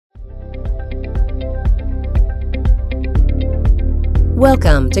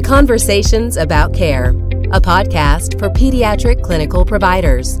Welcome to Conversations About Care, a podcast for pediatric clinical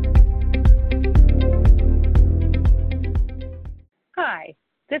providers. Hi,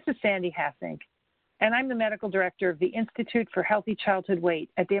 this is Sandy Hassink, and I'm the medical director of the Institute for Healthy Childhood Weight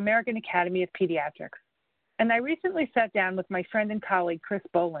at the American Academy of Pediatrics. And I recently sat down with my friend and colleague, Chris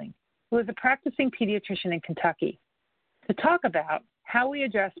Bowling, who is a practicing pediatrician in Kentucky, to talk about how we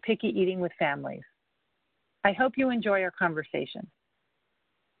address picky eating with families. I hope you enjoy our conversation.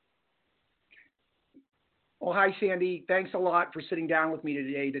 Well, hi, Sandy. Thanks a lot for sitting down with me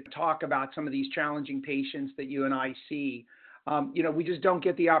today to talk about some of these challenging patients that you and I see. We just don't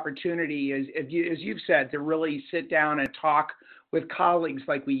get the opportunity, as you've said, to really sit down and talk with colleagues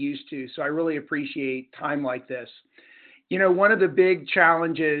like we used to. So I really appreciate time like this. You know, one of the big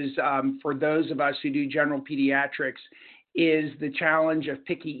challenges for those of us who do general pediatrics is the challenge of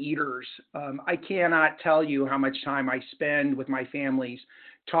picky eaters. I cannot tell you how much time I spend with my families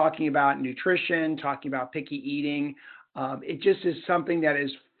talking about nutrition, talking about picky eating. It just is something that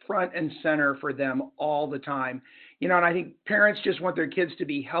is front and center for them all the time. You know, and I think parents just want their kids to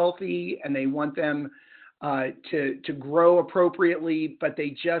be healthy and they want them to grow appropriately, but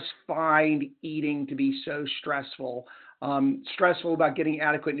they just find eating to be so stressful, stressful about getting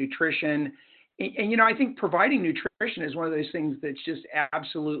adequate nutrition. And, I think providing nutrition is one of those things that's just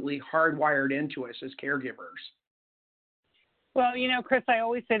absolutely hardwired into us as caregivers. Well, Chris, I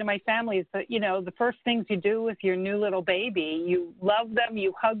always say to my families that, the first things you do with your new little baby, you love them,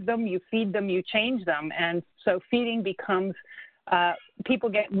 you hug them, you feed them, you change them. And so feeding becomes, people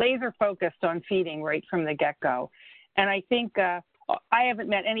get laser focused on feeding right from the get-go. And I think I haven't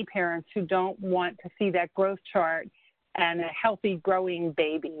met any parents who don't want to see that growth chart and a healthy growing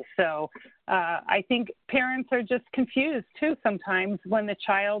baby. So I think parents are just confused too sometimes when the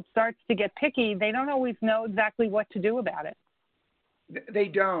child starts to get picky. They don't always know exactly what to do about it. They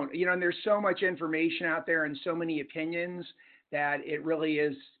don't, and there's so much information out there and so many opinions that it really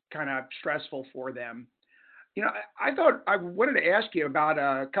is kind of stressful for them. I thought I wanted to ask you about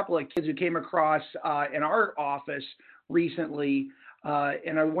a couple of kids who came across in our office recently,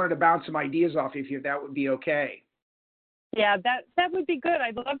 and I wanted to bounce some ideas off of you if that would be okay. Yeah, that would be good.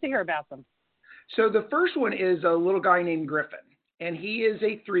 I'd love to hear about them. So the first one is a little guy named Griffin, and he is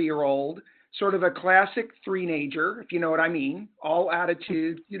a 3-year-old. Sort of a classic three-nager, if you know what I mean. All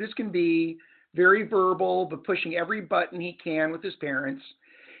attitude, cute as can be, very verbal, but pushing every button he can with his parents.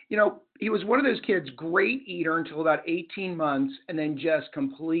 He was one of those kids, great eater until about 18 months, and then just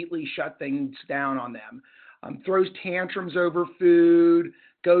completely shut things down on them. Throws tantrums over food,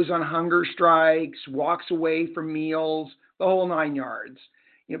 goes on hunger strikes, walks away from meals, the whole 9 yards.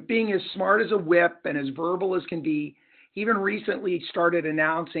 Being as smart as a whip and as verbal as can be, he even recently started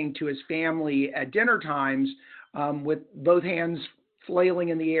announcing to his family at dinner times with both hands flailing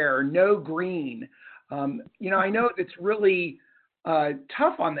in the air, no green. I know it's really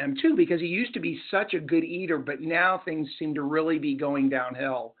tough on them too, because he used to be such a good eater, but now things seem to really be going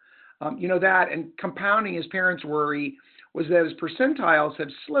downhill. That, and compounding his parents' worry was that his percentiles have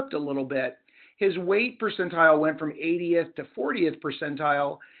slipped a little bit. His weight percentile went from 80th to 40th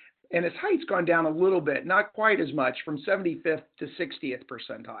percentile, and his height's gone down a little bit, not quite as much, from 75th to 60th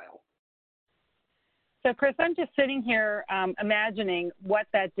percentile. So, Chris, I'm just sitting here imagining what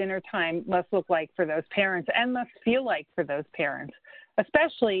that dinner time must look like for those parents and must feel like for those parents,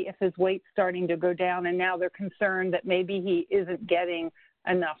 especially if his weight's starting to go down and now they're concerned that maybe he isn't getting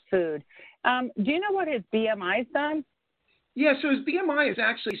enough food. Do you know what his BMI's done? Yeah, so his BMI is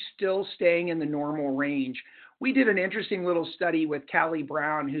actually still staying in the normal range. We did an interesting little study with Callie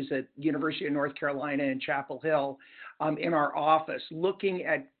Brown, who's at University of North Carolina in Chapel Hill, in our office, looking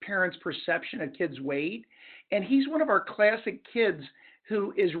at parents' perception of kids' weight. And he's one of our classic kids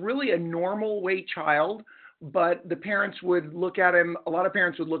who is really a normal weight child, but the parents would look at him, a lot of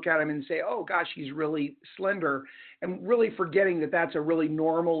parents would look at him and say, oh gosh, he's really slender, and really forgetting that that's a really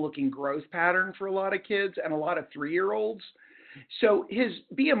normal looking growth pattern for a lot of kids and a lot of 3-year-olds. So his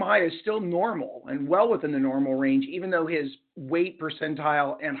BMI is still normal and well within the normal range, even though his weight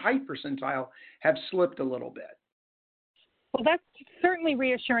percentile and height percentile have slipped a little bit. Well, that's certainly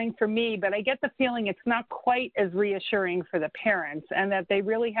reassuring for me, but I get the feeling it's not quite as reassuring for the parents and that they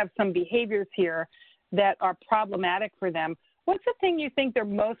really have some behaviors here that are problematic for them. What's the thing you think they're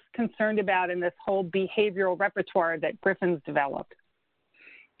most concerned about in this whole behavioral repertoire that Griffin's developed?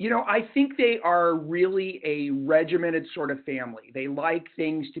 I think they are really a regimented sort of family. They like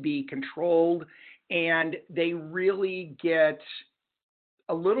things to be controlled, and they really get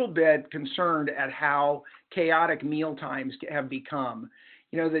a little bit concerned at how chaotic meal times have become.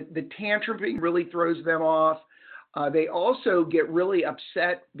 The tantruming really throws them off. They also get really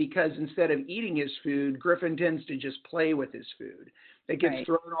upset because instead of eating his food, Griffin tends to just play with his food. It gets Right.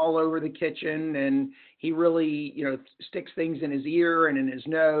 thrown all over the kitchen, and he really, sticks things in his ear and in his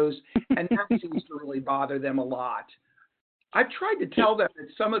nose, and that seems to really bother them a lot. I've tried to tell them that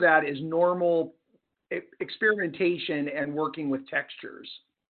some of that is normal experimentation and working with textures.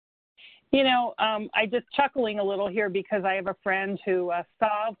 I just chuckling a little here because I have a friend who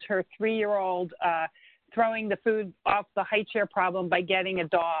solved her 3-year-old throwing the food off the high chair problem by getting a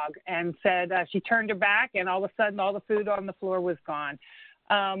dog, and said she turned her back and all of a sudden all the food on the floor was gone.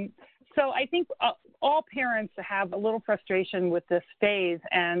 So I think all parents have a little frustration with this phase,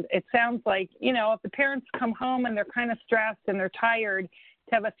 and it sounds like, if the parents come home and they're kind of stressed and they're tired,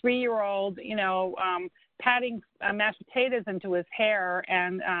 to have a 3-year-old, patting mashed potatoes into his hair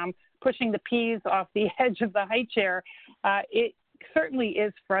and pushing the peas off the edge of the high chair, it certainly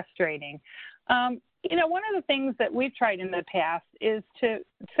is frustrating. One of the things that we've tried in the past is to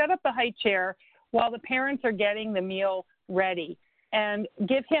set up the high chair while the parents are getting the meal ready and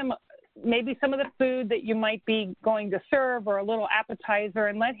give him maybe some of the food that you might be going to serve or a little appetizer,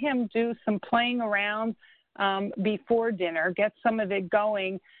 and let him do some playing around before dinner, get some of it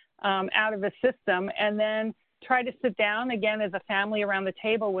going out of his system, and then try to sit down again as a family around the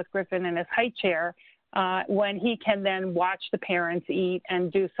table with Griffin in his high chair when he can then watch the parents eat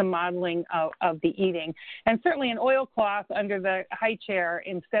and do some modeling of the eating. And certainly an oilcloth under the high chair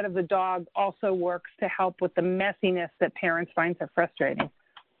instead of the dog also works to help with the messiness that parents find so frustrating.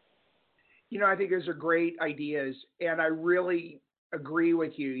 I think those are great ideas, and I really agree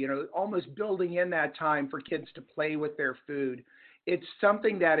with you. Almost building in that time for kids to play with their food. It's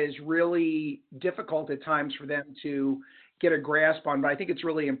something that is really difficult at times for them to get a grasp on, but I think it's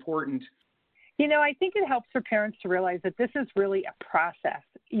really important. I think it helps for parents to realize that this is really a process.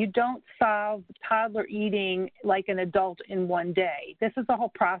 You don't solve toddler eating like an adult in one day. This is a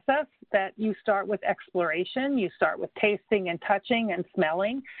whole process that you start with exploration. You start with tasting and touching and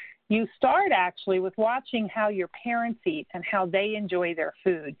smelling. You start actually with watching how your parents eat and how they enjoy their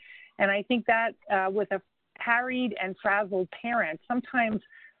food. And I think that with a harried and frazzled parent, sometimes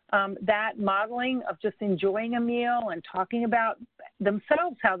that modeling of just enjoying a meal and talking about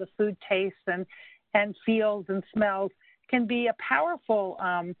themselves, how the food tastes and feels and smells, can be a powerful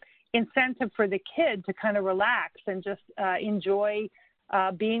incentive for the kid to kind of relax and just enjoy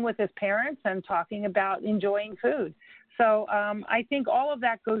being with his parents and talking about enjoying food. So I think all of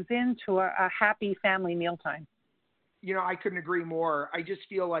that goes into a happy family mealtime. I couldn't agree more. I just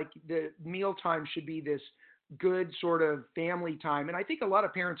feel like the mealtime should be this good sort of family time. And I think a lot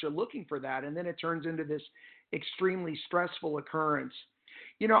of parents are looking for that. And then it turns into this extremely stressful occurrence.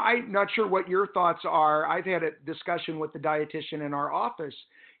 I'm not sure what your thoughts are. I've had a discussion with the dietitian in our office.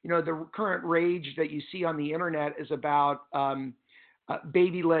 The current rage that you see on the internet is about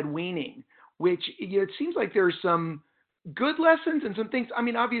baby-led weaning, which it seems like there's some good lessons and some things. I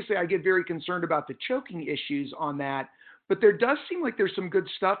mean, obviously I get very concerned about the choking issues on that, but there does seem like there's some good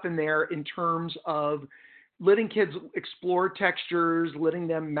stuff in there in terms of letting kids explore textures, letting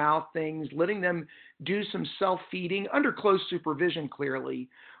them mouth things, letting them do some self-feeding under close supervision, clearly,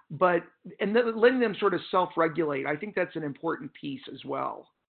 and then letting them sort of self-regulate. I think that's an important piece as well.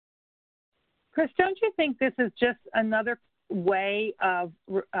 Chris, don't you think this is just another way of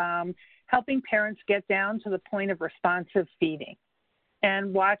helping parents get down to the point of responsive feeding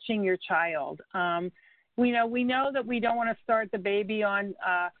and watching your child? We know that we don't want to start the baby on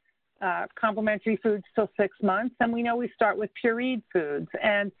complementary foods till 6 months, and we know we start with pureed foods.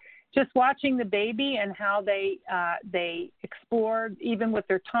 And just watching the baby and how they explore, even with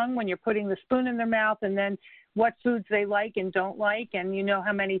their tongue when you're putting the spoon in their mouth, and then what foods they like and don't like, and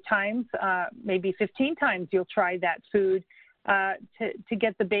how many times, maybe 15 times you'll try that food to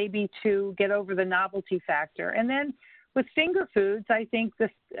get the baby to get over the novelty factor. And then with finger foods, I think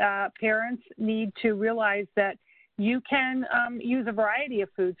parents need to realize that you can use a variety of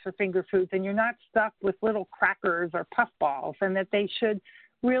foods for finger foods, and you're not stuck with little crackers or puffballs, and that they should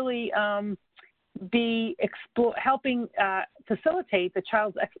really be helping facilitate the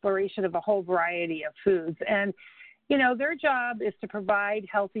child's exploration of a whole variety of foods. And, their job is to provide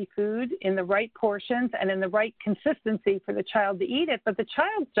healthy food in the right portions and in the right consistency for the child to eat it, but the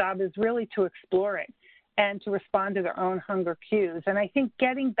child's job is really to explore it and to respond to their own hunger cues. And I think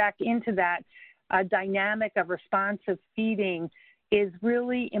getting back into that dynamic of responsive feeding is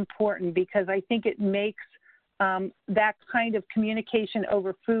really important, because I think it makes that kind of communication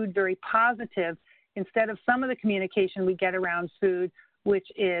over food very positive, instead of some of the communication we get around food, which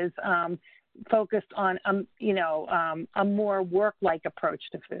is focused on a more work-like approach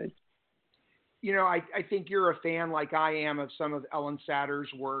to food. I think you're a fan like I am of some of Ellen Satter's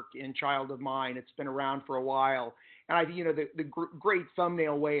work in Child of Mine. It's been around for a while. And the great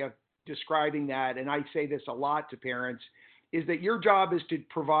thumbnail way of describing that, and I say this a lot to parents, is that your job is to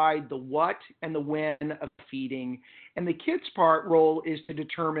provide the what and the when of feeding. And the kids' role is to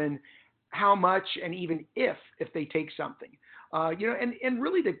determine how much and even if they take something. And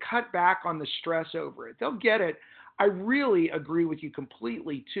really to cut back on the stress over it. They'll get it. I really agree with you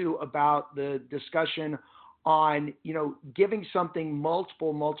completely too about the discussion on, giving something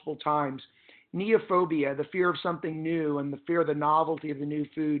multiple times. Neophobia, the fear of something new and the fear of the novelty of the new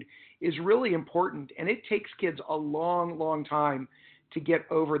food is really important. And it takes kids a long time to get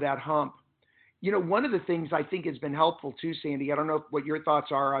over that hump. One of the things I think has been helpful too, Sandy, I don't know what your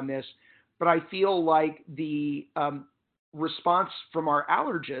thoughts are on this, but I feel like the response from our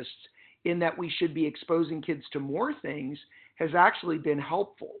allergists in that we should be exposing kids to more things has actually been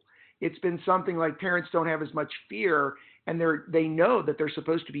helpful. It's been something like parents don't have as much fear, and they know that they're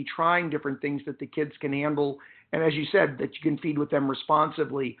supposed to be trying different things that the kids can handle. And as you said, that you can feed with them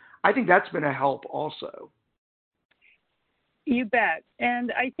responsibly. I think that's been a help also. You bet.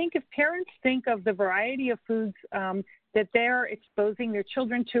 And I think if parents think of the variety of foods that they're exposing their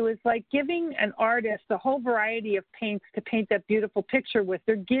children to is like giving an artist a whole variety of paints to paint that beautiful picture with.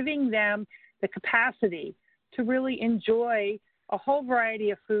 They're giving them the capacity to really enjoy a whole variety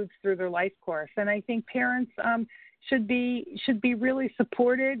of foods through their life course. And I think parents should be really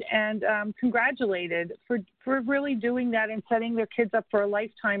supported and congratulated for really doing that and setting their kids up for a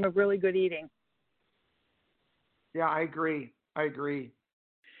lifetime of really good eating. Yeah, I agree.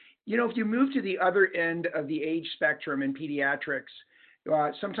 If you move to the other end of the age spectrum in pediatrics,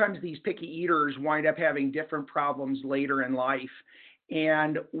 sometimes these picky eaters wind up having different problems later in life.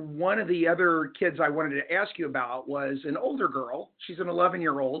 And one of the other kids I wanted to ask you about was an older girl. She's an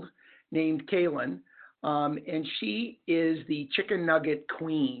 11-year-old named Kaylin, and she is the chicken nugget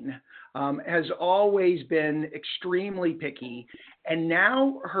queen, has always been extremely picky. And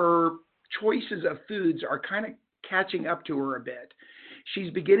now her choices of foods are kind of catching up to her a bit.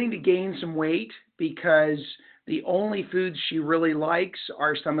 She's beginning to gain some weight because the only foods she really likes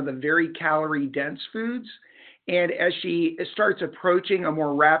are some of the very calorie dense foods. And as she starts approaching a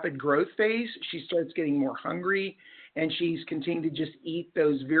more rapid growth phase, she starts getting more hungry, and she's continuing to just eat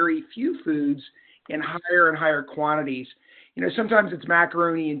those very few foods in higher and higher quantities. Sometimes it's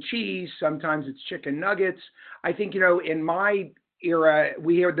macaroni and cheese, sometimes it's chicken nuggets. I think, in my era,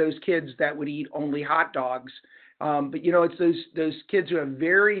 we had those kids that would eat only hot dogs. But it's those kids who have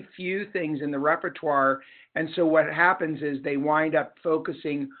very few things in the repertoire. And so what happens is they wind up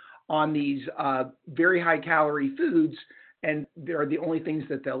focusing on these very high calorie foods, and they're the only things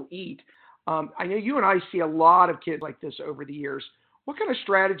that they'll eat. I know you and I see a lot of kids like this over the years. What kind of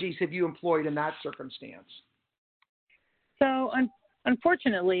strategies have you employed in that circumstance? So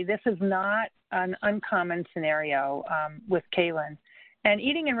unfortunately, this is not an uncommon scenario with Kaylin. And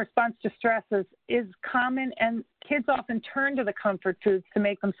eating in response to stress is common, and kids often turn to the comfort foods to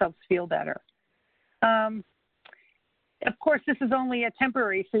make themselves feel better. Of course, this is only a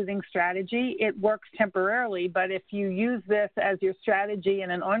temporary soothing strategy. It works temporarily, but if you use this as your strategy in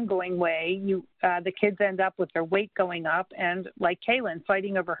an ongoing way, the kids end up with their weight going up, and like Kaylin,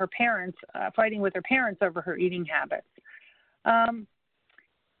 fighting with her parents over her eating habits.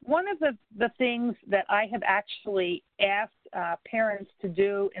 One of the things that I have actually asked parents to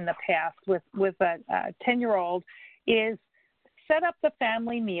do in the past with a 10-year-old is set up the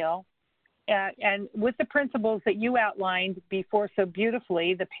family meal, and with the principles that you outlined before so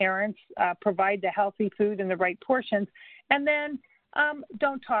beautifully. The parents provide the healthy food in the right portions, and then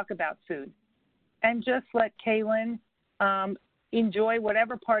don't talk about food, and just let Kaylin enjoy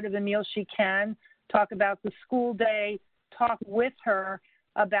whatever part of the meal she can, talk about the school day, talk with her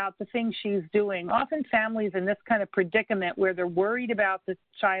about the things she's doing. Often families in this kind of predicament where they're worried about the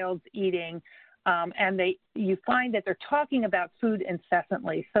child's eating, and you find that they're talking about food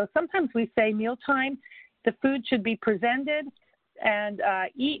incessantly. So sometimes we say mealtime, the food should be presented and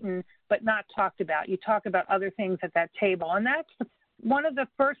eaten, but not talked about. You talk about other things at that table. And that's one of the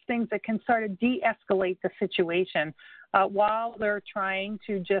first things that can sort of de-escalate the situation while they're trying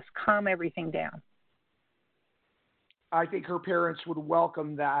to just calm everything down. I think her parents would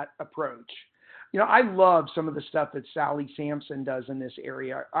welcome that approach. I love some of the stuff that Sally Sampson does in this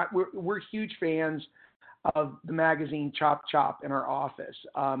area. We're huge fans of the magazine Chop Chop in our office.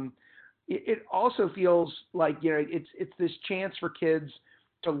 It also feels like, it's this chance for kids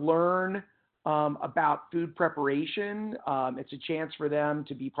to learn about food preparation. It's a chance for them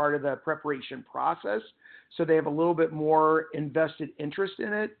to be part of the preparation process, so they have a little bit more invested interest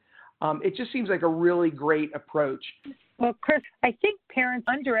in it. It just seems like a really great approach. Well, Chris, I think parents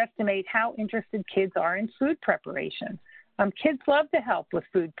underestimate how interested kids are in food preparation. Kids love to help with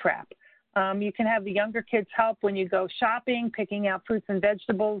food prep. You can have the younger kids help when you go shopping, picking out fruits and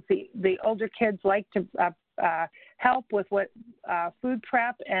vegetables. The older kids like to help with food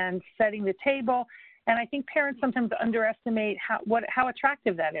prep and setting the table. And I think parents sometimes underestimate how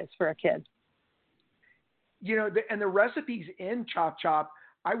attractive that is for a kid. You know, and the recipes in Chop Chop,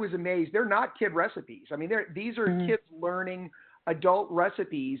 I was amazed. They're not kid recipes. I mean, these are kids learning adult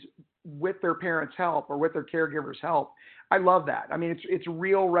recipes with their parents' help or with their caregivers' help. I love that. I mean, it's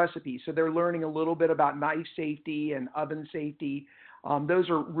real recipes. So they're learning a little bit about knife safety and oven safety. Those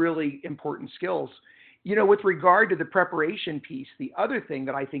are really important skills. You know, with regard to the preparation piece, the other thing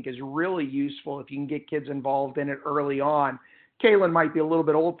that I think is really useful if you can get kids involved in it early on, Kaylin might be a little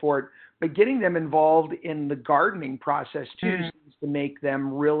bit old for it, but getting them involved in the gardening process too seems to make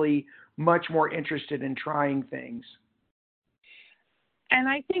them really much more interested in trying things. And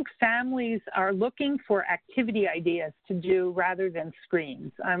I think families are looking for activity ideas to do rather than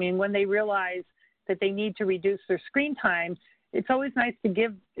screens. I mean, when they realize that they need to reduce their screen time, it's always nice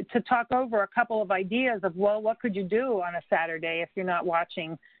to talk over a couple of ideas of, well, what could you do on a Saturday if you're not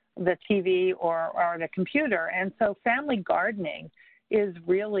watching the TV or the computer? And so family gardening is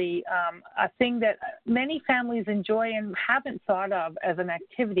really a thing that many families enjoy and haven't thought of as an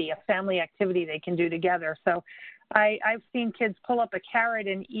activity, a family activity they can do together. So I've seen kids pull up a carrot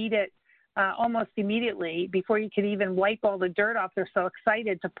and eat it almost immediately before you can even wipe all the dirt off. They're so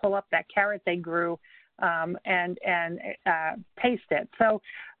excited to pull up that carrot they grew and taste it. So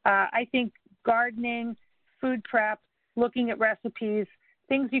I think gardening, food prep, looking at recipes,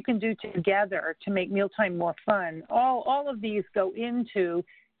 things you can do together to make mealtime more fun, all of these go into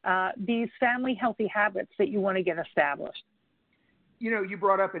these family healthy habits that you want to get established. You know, you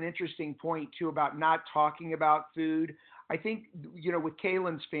brought up an interesting point, too, about not talking about food. I think, you know, with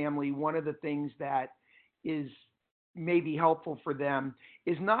Kaylin's family, one of the things that is maybe helpful for them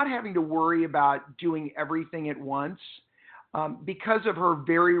is not having to worry about doing everything at once. Because of her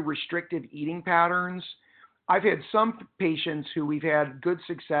very restrictive eating patterns, I've had some patients who we've had good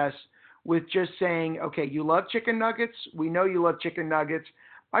success with just saying, okay, you love chicken nuggets. We know you love chicken nuggets.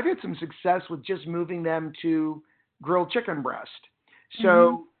 I've had some success with just moving them to grilled chicken breast.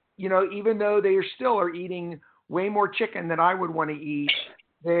 So, you know, even though they are eating way more chicken than I would want to eat,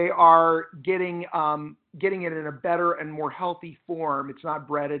 they are getting it in a better and more healthy form. It's not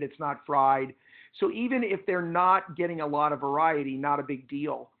breaded, it's not fried. So even if they're not getting a lot of variety, not a big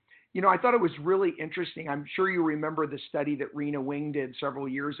deal. You know, I thought it was really interesting. I'm sure you remember the study that Rena Wing did several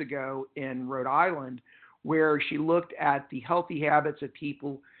years ago in Rhode Island, where she looked at the healthy habits of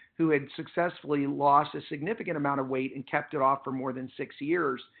people who had successfully lost a significant amount of weight and kept it off for more than 6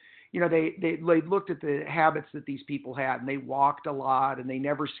 years. You know, they looked at the habits that these people had, and they walked a lot and they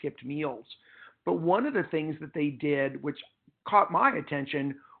never skipped meals. But one of the things that they did, which caught my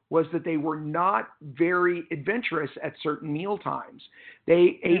attention, was that they were not very adventurous at certain meal times.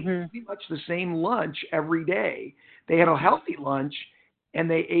 They ate pretty much the same lunch every day. They had a healthy lunch and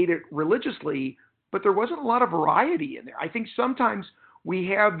they ate it religiously, but there wasn't a lot of variety in there. I think sometimes we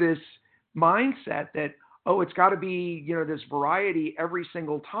have this mindset that, oh, it's got to be, you know, this variety every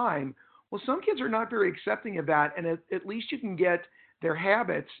single time. Well, some kids are not very accepting of that. And at least you can get their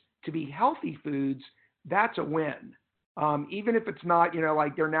habits to be healthy foods. That's a win. Even if it's not, you know,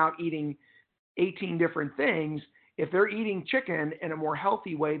 like they're now eating 18 different things, if they're eating chicken in a more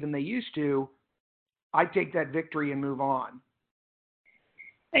healthy way than they used to, I take that victory and move on.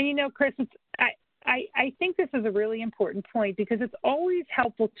 And, you know, Chris, I think this is a really important point because it's always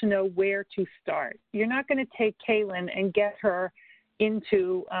helpful to know where to start. You're not going to take Kaylin and get her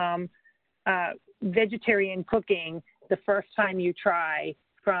into vegetarian cooking the first time you try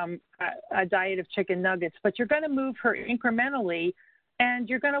from a diet of chicken nuggets, but you're going to move her incrementally and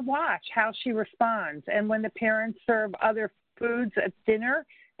you're going to watch how she responds. And when the parents serve other foods at dinner,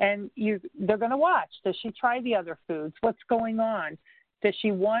 and they're going to watch. Does she try the other foods? What's going on? Is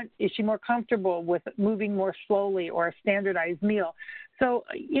she more comfortable with moving more slowly or a standardized meal? So,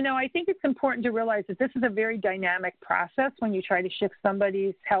 you know, I think it's important to realize that this is a very dynamic process when you try to shift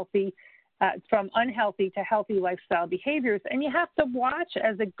somebody's from unhealthy to healthy lifestyle behaviors. And you have to watch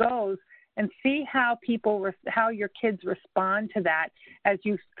as it goes and see how your kids respond to that as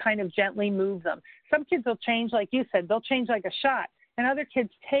you kind of gently move them. Some kids will change, like you said, they'll change like a shot. And other kids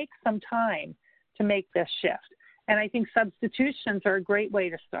take some time to make this shift. And I think substitutions are a great way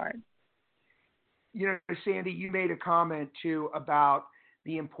to start. You know, Sandy, you made a comment too about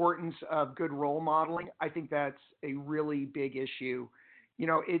the importance of good role modeling. I think that's a really big issue.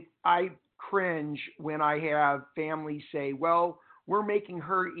 I cringe when I have families say, well, we're making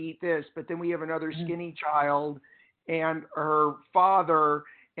her eat this, but then we have another skinny child and her father,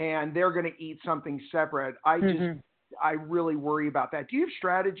 and they're going to eat something separate. I really worry about that. Do you have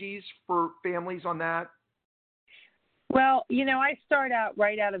strategies for families on that? Well, I start out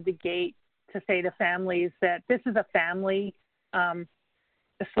right out of the gate to say to families that this is a family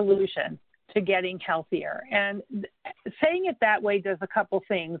solution to getting healthier. And saying it that way does a couple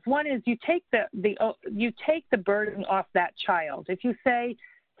things. One is you take the burden off that child. If you say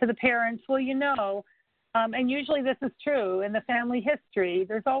to the parents, well, and usually this is true in the family history,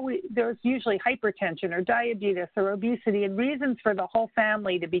 there's usually hypertension or diabetes or obesity and reasons for the whole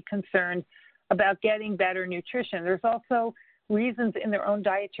family to be concerned about getting better nutrition. There's also reasons in their own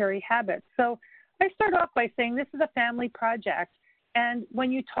dietary habits. So I start off by saying this is a family project. And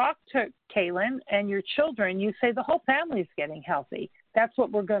when you talk to Kaylin and your children, you say the whole family's getting healthy. That's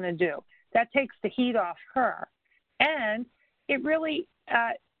what we're going to do. That takes the heat off her. And it really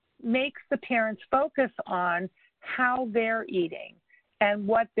makes the parents focus on how they're eating and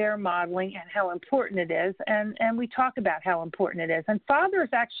what they're modeling and how important it is. And we talk about how important it is. And fathers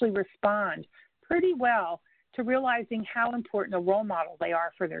actually respond pretty well to realizing how important a role model they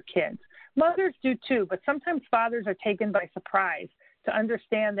are for their kids. Mothers do too, but sometimes fathers are taken by surprise to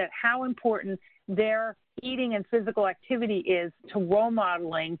understand that how important their eating and physical activity is to role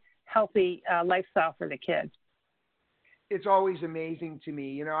modeling healthy lifestyle for the kids. It's always amazing to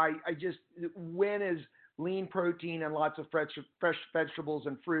me. When is lean protein and lots of fresh vegetables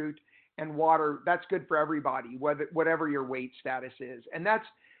and fruit and water, that's good for everybody, whatever your weight status is. And that's,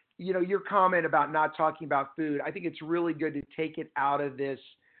 your comment about not talking about food, I think it's really good to take it out of this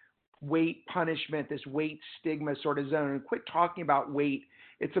weight punishment, this weight stigma sort of zone, and quit talking about weight.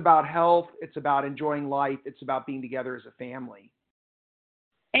 It's about health. It's about enjoying life. It's about being together as a family.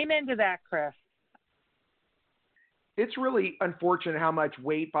 Amen to that, Chris. It's really unfortunate how much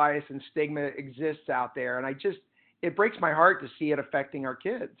weight bias and stigma exists out there. And it breaks my heart to see it affecting our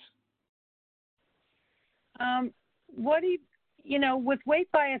kids. With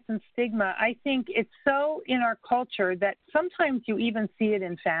weight bias and stigma, I think it's so in our culture that sometimes you even see it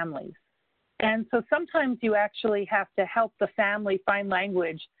in families. And so sometimes you actually have to help the family find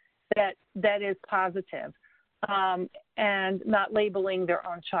language that is positive and not labeling their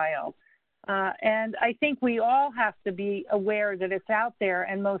own child. And I think we all have to be aware that it's out there,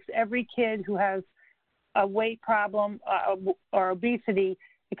 and most every kid who has a weight problem or obesity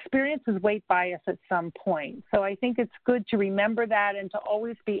experiences weight bias at some point. So I think it's good to remember that and to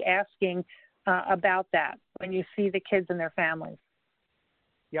always be asking about that when you see the kids and their families.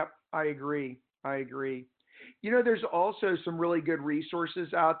 Yep, I agree. There's also some really good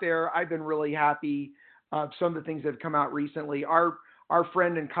resources out there. I've been really happy some of the things that have come out recently. Our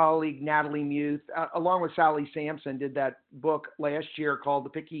friend and colleague Natalie Muth, along with Sally Sampson, did that book last year called The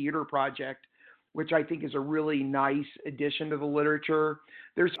Picky Eater Project, which I think is a really nice addition to the literature.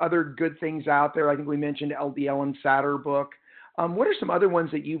 There's other good things out there. I think we mentioned the Ellen Satter book. What are some other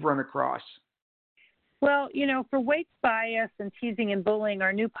ones that you've run across? Well, for weight bias and teasing and bullying,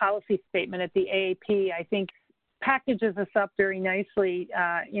 our new policy statement at the AAP, I think, packages us up very nicely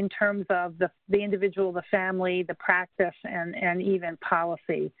in terms of the individual, the family, the practice, and even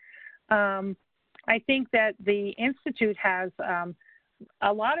policy. I think that the Institute has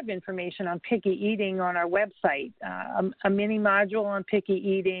a lot of information on picky eating on our website, a mini module on picky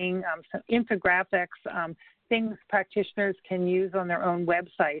eating, some infographics, things practitioners can use on their own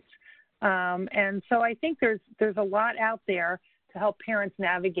websites. And so I think there's a lot out there to help parents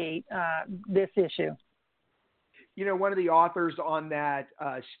navigate this issue. One of the authors on that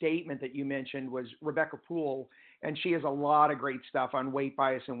statement that you mentioned was Rebecca Poole, and she has a lot of great stuff on weight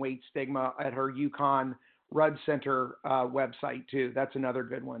bias and weight stigma at her UConn Rudd Center website too. That's another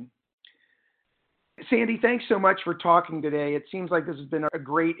good one. Sandy, thanks so much for talking today. It seems like this has been a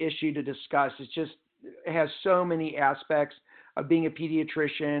great issue to discuss. It has so many aspects of being a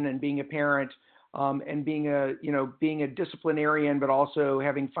pediatrician and being a parent and being a disciplinarian, but also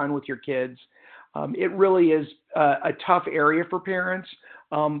having fun with your kids. It really is a tough area for parents,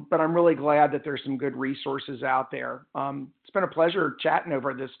 but I'm really glad that there's some good resources out there. It's been a pleasure chatting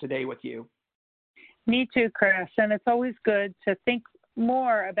over this today with you. Me too, Chris. And it's always good to think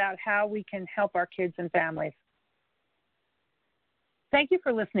more about how we can help our kids and families. Thank you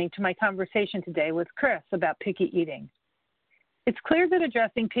for listening to my conversation today with Chris about picky eating. It's clear that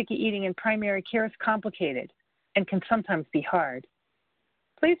addressing picky eating in primary care is complicated and can sometimes be hard.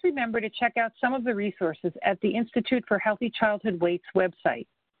 Please remember to check out some of the resources at the Institute for Healthy Childhood Weight's website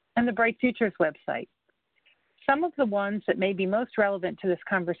and the Bright Futures website. Some of the ones that may be most relevant to this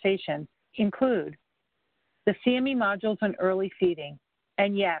conversation include the CME modules on early feeding,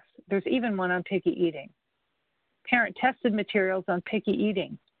 and yes, there's even one on picky eating. Parent-tested materials on picky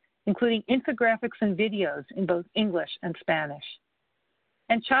eating, including infographics and videos in both English and Spanish.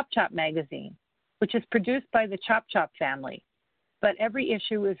 And Chop Chop magazine, which is produced by the Chop Chop family, but every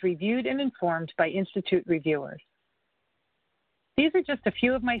issue is reviewed and informed by Institute reviewers. These are just a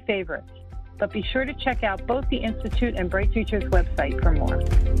few of my favorites, but be sure to check out both the Institute and Bright Futures website for more.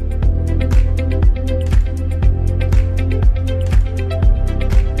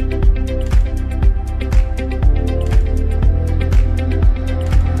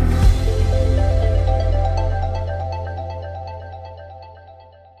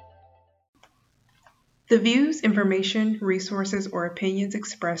 The views, information, resources, or opinions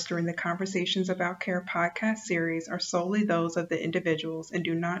expressed during the Conversations About Care podcast series are solely those of the individuals and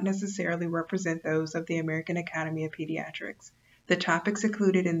do not necessarily represent those of the American Academy of Pediatrics. The topics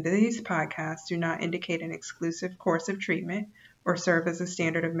included in these podcasts do not indicate an exclusive course of treatment or serve as a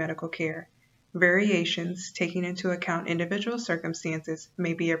standard of medical care. Variations, taking into account individual circumstances,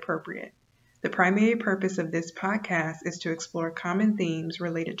 may be appropriate. The primary purpose of this podcast is to explore common themes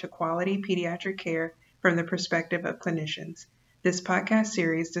related to quality pediatric care from the perspective of clinicians. This podcast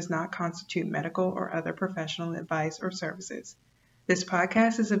series does not constitute medical or other professional advice or services. This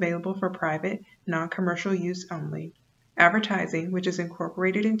podcast is available for private, non-commercial use only. Advertising, which is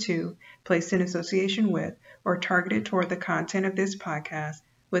incorporated into, placed in association with, or targeted toward the content of this podcast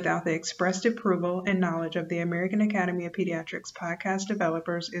without the expressed approval and knowledge of the American Academy of Pediatrics podcast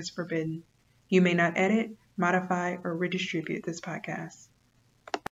developers is forbidden. You may not edit, modify, or redistribute this podcast.